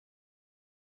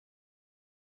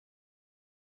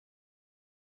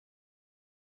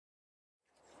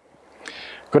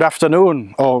Good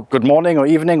afternoon, or good morning, or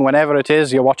evening, whenever it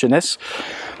is you're watching this.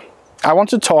 I want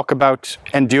to talk about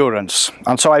endurance,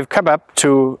 and so I've come up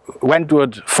to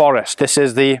Wentwood Forest. This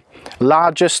is the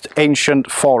largest ancient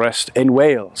forest in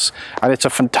Wales, and it's a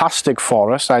fantastic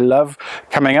forest. I love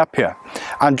coming up here.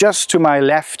 And just to my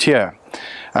left here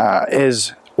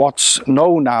is what's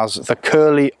known as the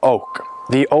Curley Oak,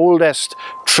 the oldest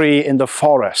tree in the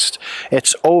forest.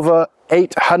 It's over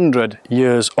 800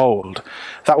 years old.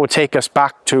 That would take us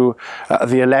back to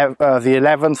the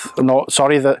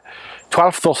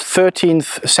 12th or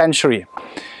 13th century.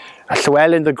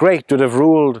 Llywelyn the Great would have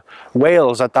ruled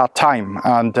Wales at that time,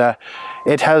 and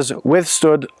it has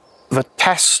withstood the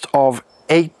test of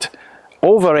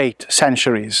over eight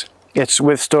centuries. It's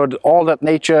withstood all that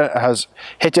nature has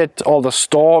hit it, all the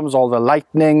storms, all the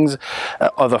lightnings,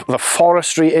 or the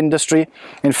forestry industry.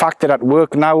 In fact, they're at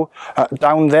work now.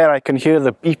 Down there I can hear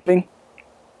the beeping.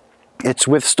 It's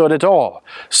withstood it all,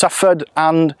 suffered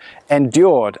and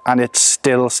endured, and it's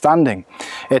still standing.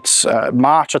 It's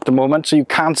March at the moment, so you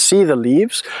can't see the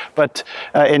leaves, but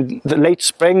in the late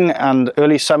spring and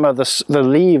early summer, the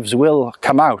leaves will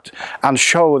come out and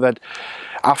show that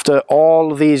after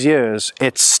all these years,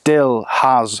 it still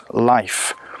has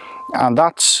life. And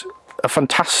that's a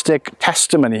fantastic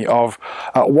testimony of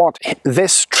what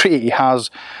this tree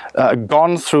has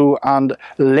gone through and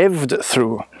lived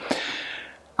through.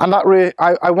 And that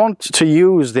I want to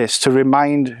use this to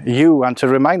remind you and to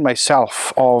remind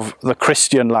myself of the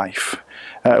Christian life.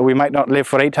 We might not live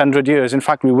for 800 years. In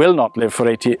fact, we will not live for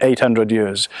 800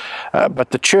 years. But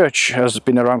the church has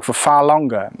been around for far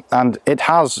longer, and it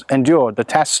has endured the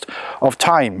test of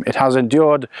time. It has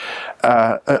endured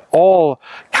all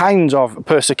kinds of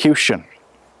persecution.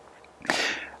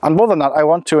 And more than that, I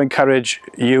want to encourage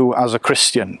you as a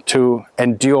Christian to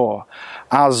endure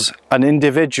as an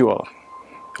individual.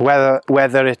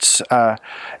 Whether it's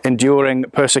enduring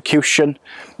persecution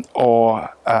or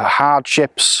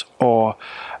hardships or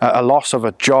a loss of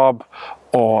a job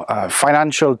or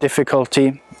financial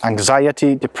difficulty,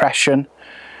 anxiety, depression,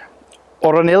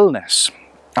 or an illness.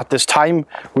 At this time,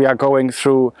 we are going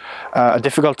through a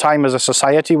difficult time as a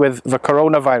society with the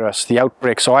coronavirus, the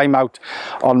outbreak. So I'm out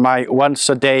on my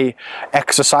once-a-day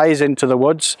exercise into the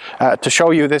woods to show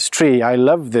you this tree. I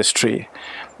love this tree.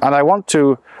 And I want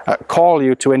to call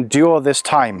you to endure this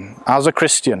time as a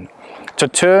Christian, to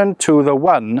turn to the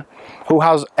one who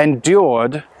has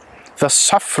endured the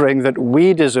suffering that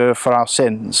we deserve for our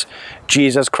sins,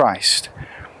 Jesus Christ.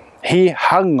 He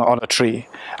hung on a tree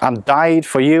and died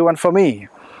for you and for me.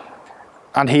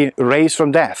 And he raised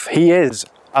from death. He is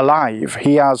alive.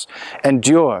 He has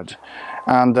endured.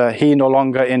 And he no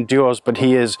longer endures, but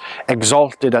he is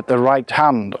exalted at the right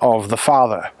hand of the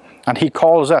Father. And he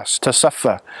calls us to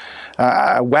suffer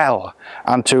well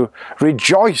and to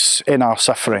rejoice in our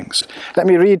sufferings. Let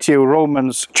me read to you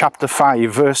Romans chapter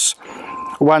 5, verse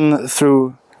 1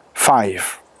 through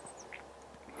 5.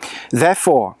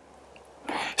 Therefore,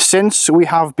 since we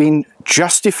have been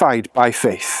justified by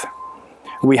faith,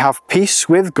 we have peace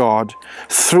with God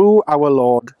through our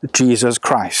Lord Jesus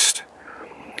Christ.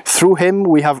 Through him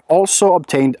we have also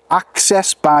obtained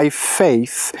access by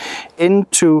faith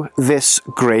into this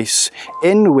grace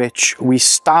in which we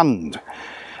stand,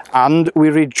 and we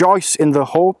rejoice in the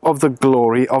hope of the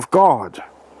glory of God.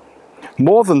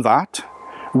 More than that,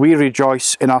 we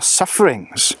rejoice in our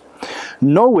sufferings,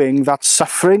 knowing that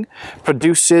suffering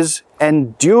produces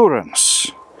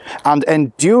endurance, and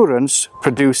endurance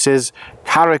produces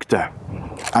character,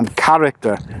 and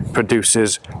character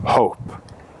produces hope.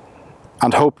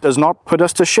 And hope does not put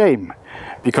us to shame,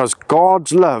 because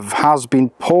God's love has been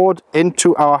poured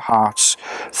into our hearts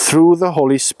through the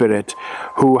Holy Spirit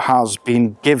who has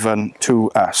been given to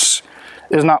us.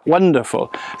 Isn't that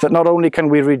wonderful? That not only can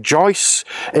we rejoice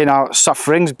in our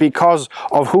sufferings because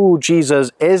of who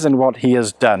Jesus is and what he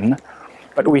has done,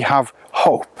 but we have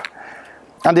hope.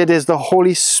 And it is the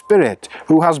Holy Spirit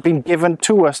who has been given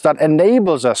to us that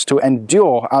enables us to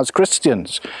endure as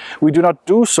Christians. We do not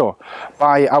do so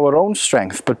by our own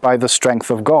strength, but by the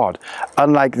strength of God.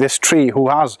 Unlike this tree who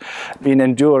has been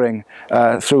enduring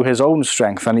through his own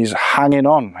strength, and he's hanging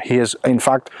on. He is, in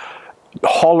fact,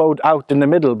 hollowed out in the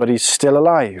middle, but he's still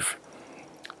alive.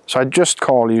 So I just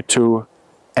call you to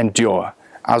endure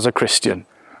as a Christian.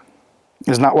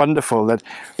 Isn't that wonderful that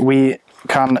we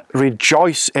can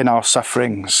rejoice in our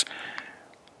sufferings?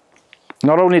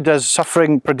 Not only does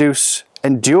suffering produce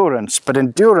endurance, but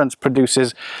endurance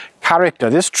produces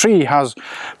character. This tree has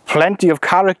plenty of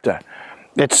character.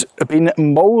 It's been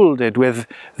molded with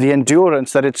the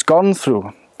endurance that it's gone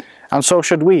through. And so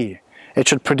should we. It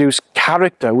should produce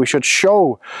character. We should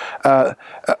show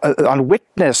and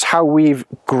witness how we've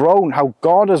grown, how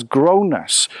God has grown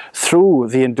us through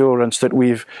the endurance that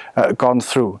we've gone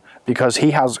through, because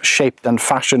he has shaped and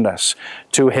fashioned us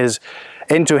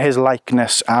into his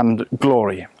likeness and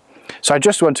glory. So I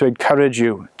just want to encourage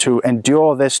you to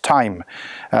endure this time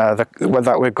that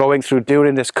we're going through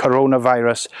during this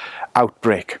coronavirus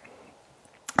outbreak.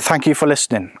 Thank you for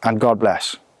listening, and God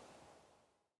bless.